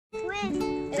Wait.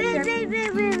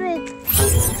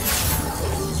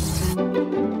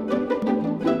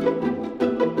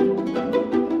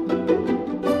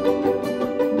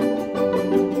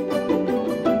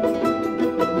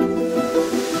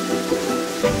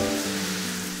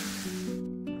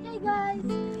 Hey guys!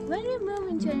 When we move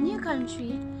into a new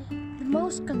country, the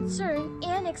most concerned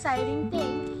and exciting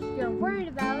thing you're worried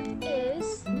about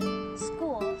is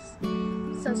schools.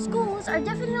 So schools are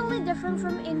definitely different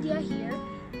from India here,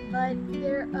 but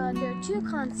there are two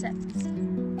concepts.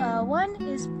 One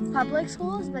is public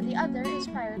schools, but the other is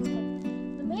private schools.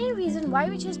 The main reason why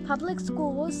we choose public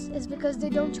schools is because they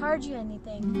don't charge you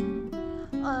anything.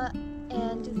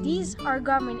 And these are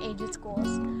government-aided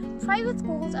schools. Private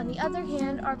schools, on the other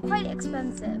hand, are quite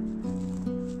expensive.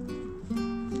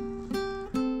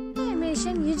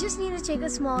 You just need to take a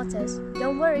small test.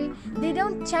 Don't worry, they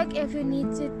don't check if they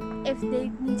need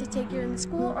to take you in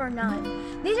school or not.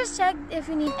 They just check if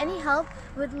you need any help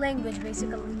with language,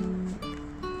 basically.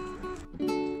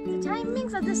 The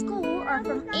timings of the school are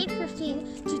from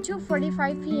 8:15 to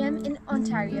 2:45 p.m. in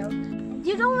Ontario.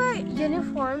 You don't wear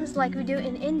uniforms like we do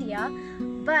in India,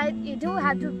 but you do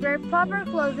have to wear proper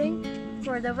clothing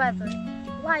for the weather.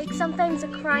 Like sometimes the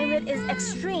climate is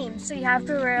extreme, so you have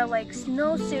to wear like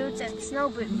snow suits and snow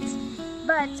boots.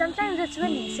 But sometimes it's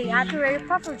windy, so you have to wear a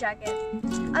puffer jacket.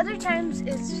 Other times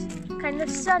it's kind of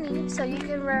sunny, so you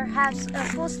can wear a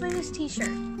full sleeves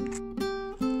t-shirt.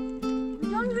 We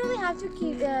don't really have to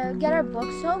get our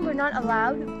books home. We're not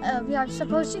allowed. We are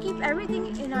supposed to keep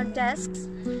everything in our desks.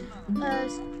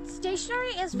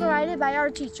 Stationery is provided by our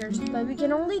teachers, but we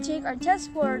can only take our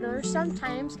test photos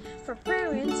sometimes for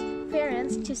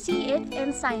parents to see it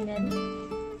and sign it.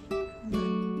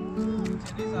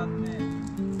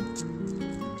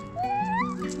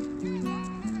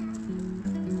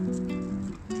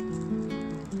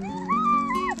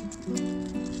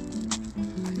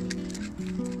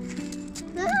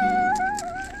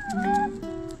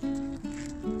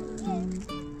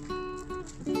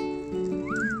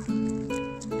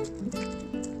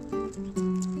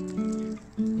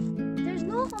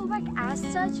 As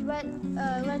such, but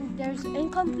when there's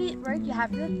incomplete work, you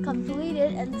have to complete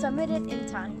it and submit it in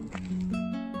time.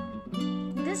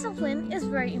 Discipline is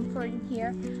very important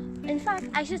here. In fact,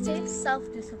 I should say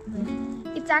self-discipline.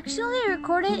 It's actually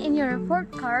recorded in your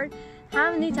report card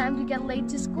how many times you get late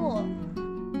to school.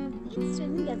 Each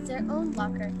student gets their own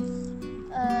locker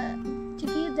to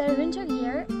keep their winter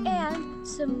gear and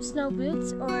some snow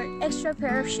boots or extra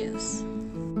pair of shoes.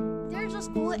 There's a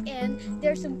school and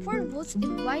there's some portables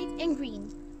in white and green.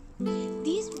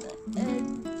 These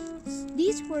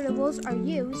portables are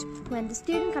used when the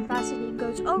student capacity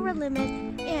goes over limit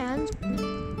and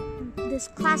these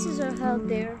classes are held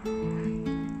there.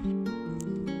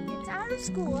 It's out of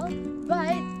school,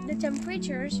 but the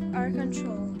temperatures are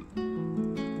controlled.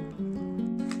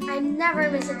 I never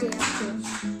miss a day of school.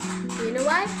 You know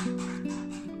why?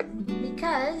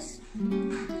 Because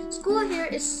school here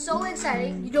is so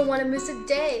exciting, you don't want to miss a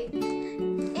day.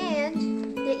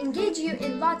 And they engage you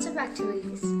in lots of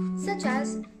activities, such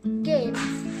as games,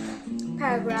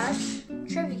 paragraphs,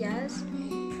 trivias,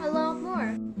 a lot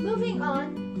more. Moving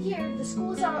on, here the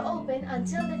schools are open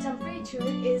until the temperature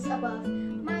is above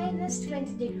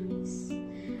 -20 degrees.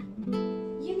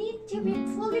 You need to be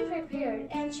fully prepared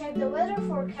and check the weather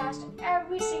forecast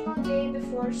every single day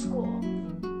before school.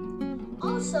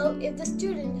 Also, if the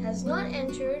student has not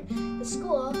entered the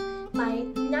school by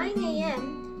 9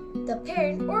 a.m., the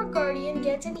parent or guardian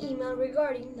gets an email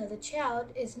regarding that the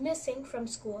child is missing from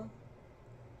school.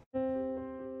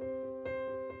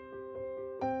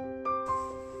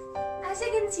 As you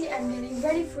can see, I'm getting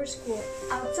ready for school.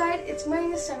 Outside, it's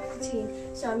 -17,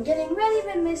 so I'm getting ready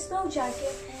with my snow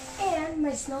jacket and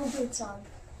my snow boots on.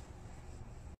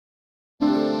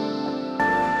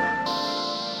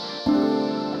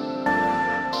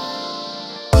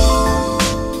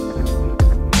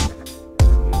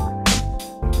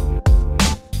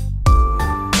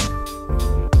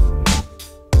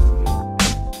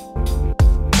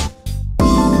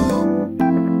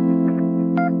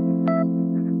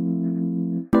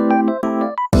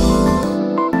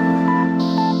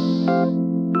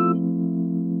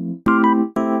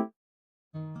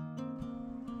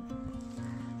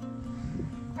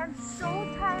 I'm so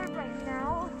tired right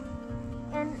now,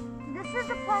 and this is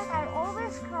the point I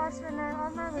always cross when I'm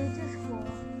on my way to school.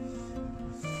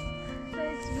 So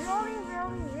it's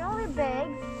really big,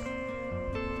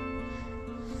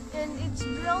 and it's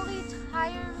really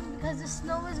tiring because the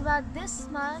snow is about this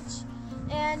much,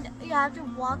 and you have to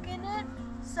walk in it,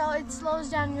 so it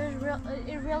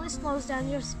really slows down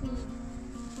your speed.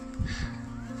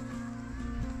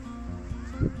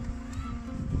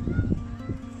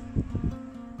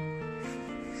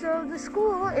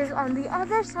 school is on the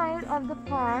other side of the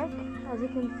park, as you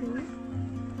can see.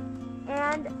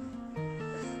 And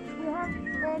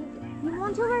you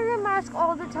want to wear your mask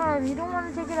all the time. You don't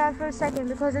want to take it out for a second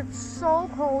because it's so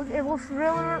cold. It will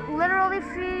literally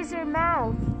freeze your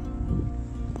mouth.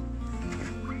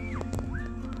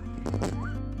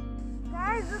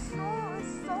 Guys, the snow is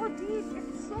so deep.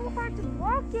 It's so hard to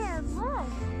walk in. Look.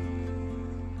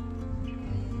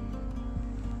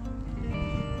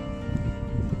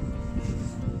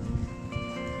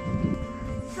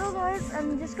 So guys,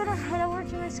 I'm just gonna head over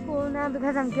to my school now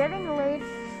because I'm getting late.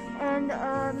 And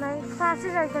my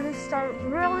classes are going to start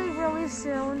really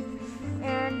soon.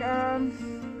 And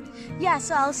yeah,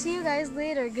 so I'll see you guys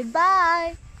later.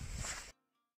 Goodbye!